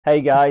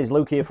Hey guys,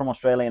 Luke here from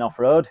Australian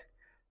Off-Road.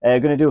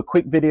 Going to do a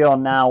quick video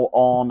now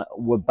on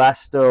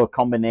Webasto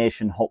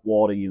combination hot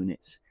water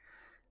units.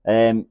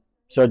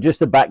 So just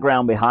the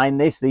background behind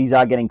this, these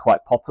are getting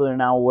quite popular in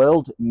our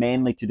world,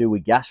 mainly to do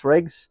with gas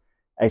rigs,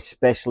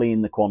 especially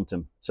in the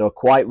Quantum. So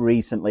quite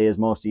recently, as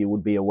most of you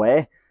would be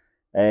aware,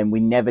 we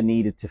never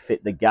needed to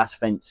fit the gas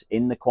vents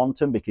in the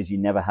Quantum because you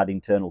never had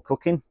internal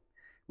cooking.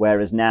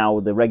 Whereas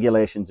now the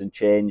regulations have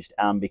changed,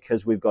 and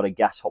because we've got a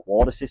gas hot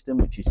water system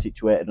which is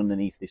situated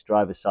underneath this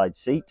driver's side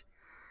seat,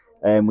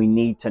 we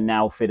need to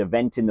now fit a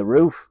vent in the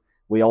roof.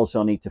 We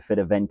also need to fit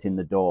a vent in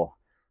the door.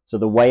 So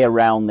the way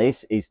around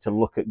this is to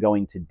look at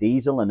going to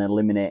diesel and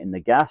eliminating the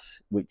gas,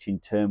 which in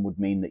turn would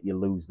mean that you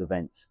lose the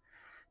vents.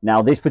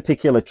 Now this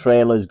particular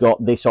trailer's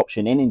got this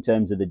option in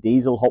terms of the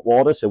diesel hot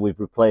water, so we've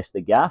replaced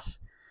the gas.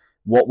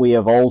 What we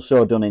have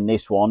also done in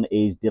this one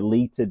is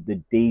deleted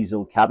the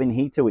diesel cabin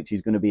heater, which is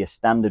going to be a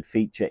standard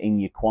feature in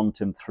your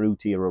Quantum through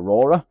to your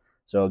Aurora.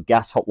 So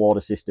gas hot water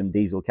system,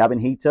 diesel cabin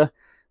heater.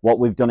 What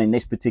we've done in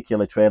this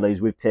particular trailer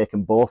is we've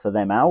taken both of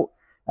them out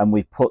and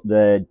we've put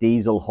the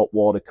diesel hot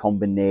water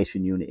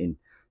combination unit in.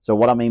 So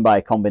what I mean by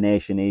a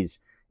combination is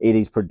it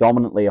is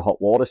predominantly a hot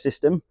water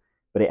system,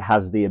 but it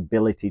has the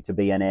ability to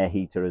be an air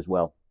heater as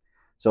well.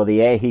 So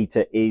the air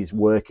heater is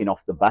working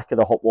off the back of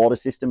the hot water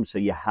system, so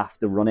you have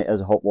to run it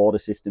as a hot water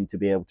system to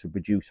be able to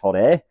produce hot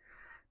air.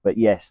 But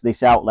yes,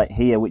 this outlet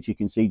here, which you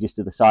can see just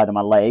to the side of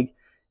my leg,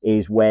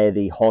 is where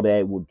the hot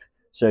air would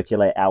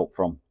circulate out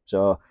from.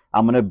 So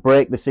I'm going to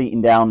break the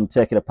seating down and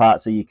take it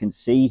apart so you can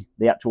see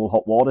the actual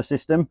hot water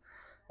system.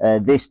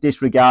 This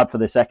disregard for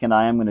the second,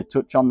 I am going to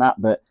touch on that,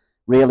 but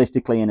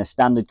realistically in a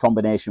standard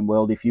combination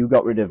world, if you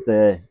got rid of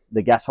the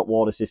gas hot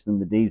water system,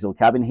 the diesel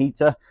cabin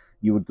heater,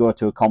 you would go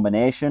to a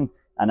combination.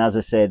 And as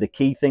I say, the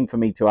key thing for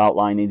me to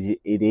outline is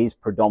it is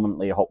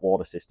predominantly a hot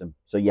water system.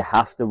 So you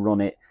have to run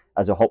it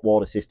as a hot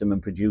water system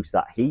and produce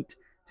that heat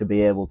to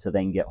be able to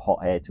then get hot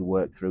air to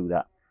work through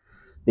that.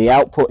 The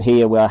output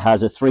here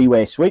has a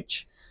three-way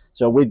switch.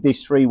 So with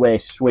this three-way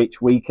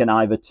switch, we can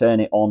either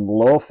turn it on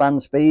low fan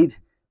speed,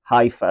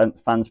 high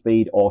fan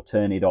speed, or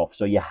turn it off.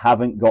 So you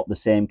haven't got the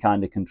same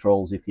kind of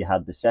controls if you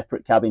had the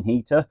separate cabin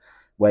heater,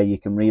 where you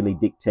can really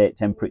dictate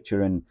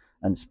temperature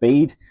and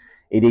speed.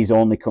 It is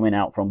only coming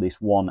out from this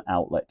one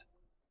outlet.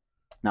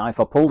 Now, if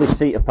I pull this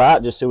seat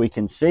apart just so we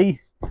can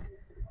see,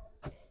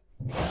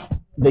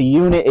 the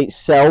unit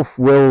itself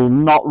will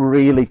not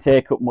really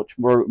take up much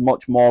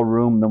more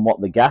room than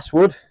what the gas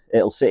would.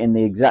 It'll sit in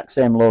the exact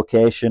same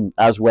location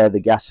as where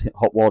the gas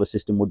hot water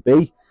system would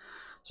be.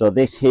 So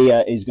this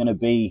here is going to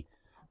be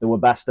the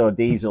Webasto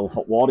diesel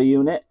hot water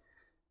unit.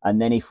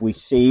 And then if we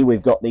see,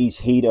 we've got these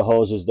heater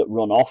hoses that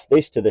run off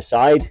this to the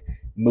side,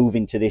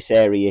 moving to this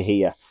area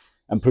here.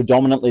 And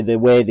predominantly the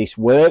way this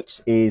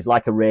works is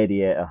like a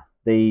radiator.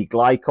 The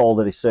glycol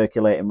that is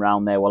circulating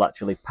around there will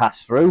actually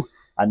pass through,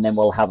 and then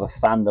we'll have a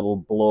fan that will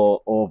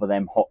blow over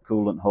them hot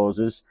coolant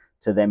hoses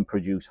to then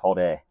produce hot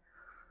air.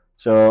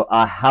 So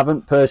I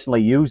haven't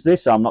personally used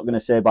this, so I'm not going to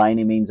say by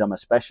any means I'm a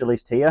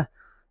specialist here,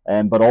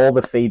 but all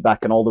the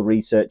feedback and all the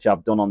research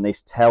I've done on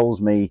this tells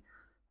me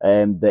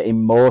that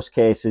in most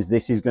cases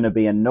this is going to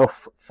be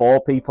enough for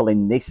people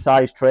in this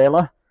size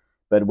trailer.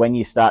 But when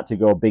you start to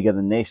go bigger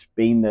than this,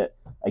 being that,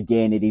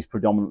 again, it is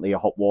predominantly a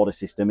hot water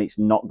system, it's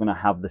not going to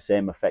have the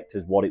same effect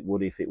as what it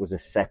would if it was a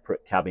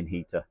separate cabin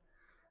heater.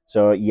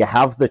 So you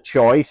have the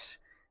choice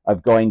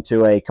of going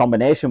to a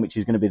combination, which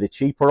is going to be the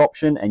cheaper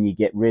option, and you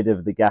get rid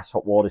of the gas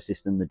hot water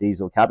system, the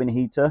diesel cabin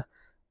heater,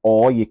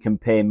 or you can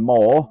pay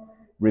more,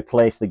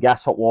 replace the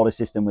gas hot water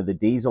system with the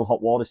diesel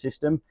hot water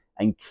system,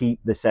 and keep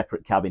the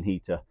separate cabin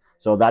heater.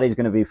 So that is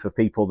going to be for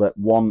people that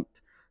want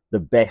the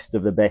best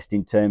of the best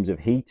in terms of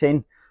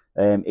heating.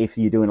 If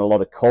you're doing a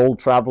lot of cold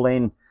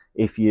traveling,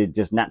 if you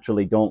just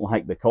naturally don't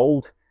like the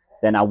cold,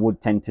 then I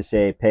would tend to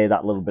say pay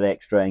that little bit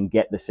extra and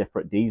get the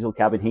separate diesel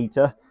cabin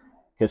heater.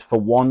 Because for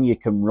one, you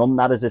can run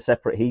that as a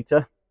separate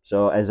heater.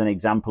 So as an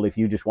example, if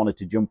you just wanted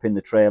to jump in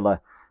the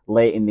trailer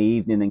late in the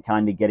evening and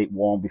kind of get it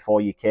warm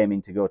before you came in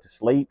to go to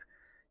sleep,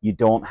 you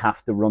don't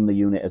have to run the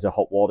unit as a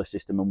hot water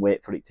system and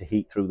wait for it to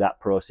heat through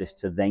that process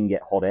to then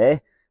get hot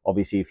air.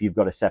 Obviously, if you've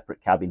got a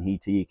separate cabin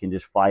heater, you can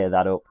just fire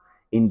that up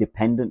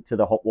independent to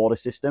the hot water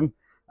system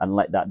and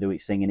let that do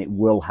its thing, and it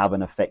will have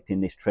an effect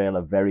in this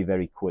trailer very,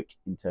 very quick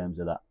in terms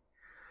of that.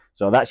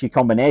 So that's your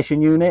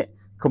combination unit.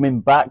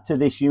 Coming back to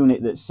this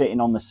unit that's sitting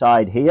on the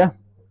side here.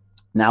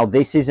 Now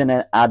this is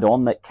an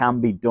add-on that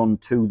can be done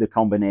to the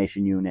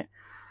combination unit.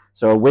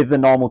 So with the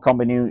normal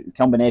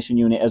combination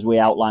unit, as we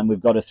outlined,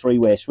 we've got a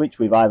three-way switch.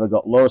 We've either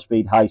got low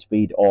speed, high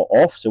speed, or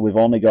off. So we've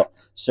only got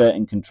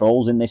certain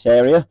controls in this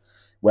area.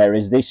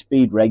 Whereas this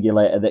speed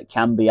regulator that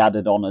can be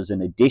added on as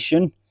an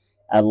addition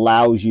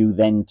allows you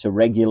then to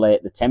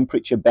regulate the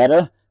temperature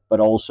better, but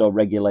also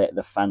regulate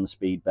the fan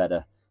speed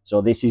better.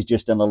 So this is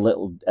just a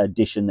little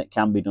addition that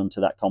can be done to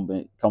that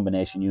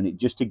combination unit,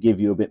 just to give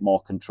you a bit more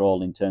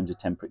control in terms of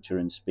temperature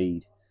and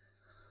speed.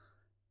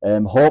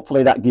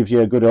 Hopefully that gives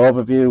you a good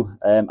overview.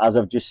 As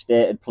I've just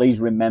stated,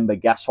 please remember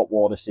gas hot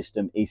water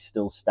system is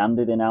still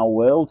standard in our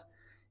world.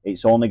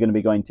 It's only going to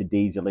be going to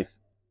diesel if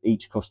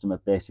each customer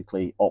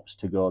basically opts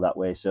to go that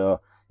way.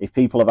 So if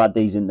people have had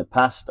these in the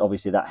past,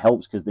 obviously that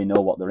helps because they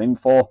know what they're in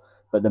for.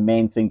 But the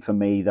main thing for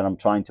me that I'm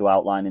trying to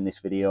outline in this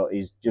video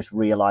is just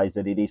realize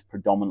that it is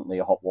predominantly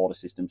a hot water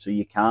system. So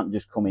you can't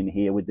just come in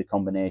here with the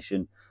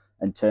combination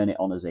and turn it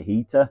on as a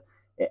heater.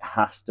 It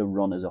has to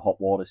run as a hot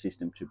water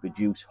system to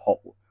produce hot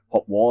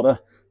water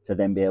to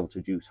then be able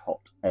to produce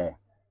hot air.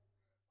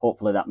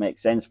 Hopefully that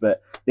makes sense,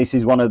 but this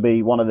is one of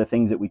the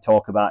things that we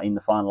talk about in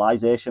the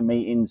finalization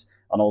meetings,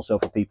 and also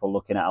for people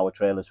looking at our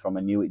trailers from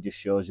anew, it just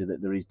shows you that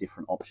there is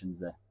different options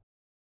there.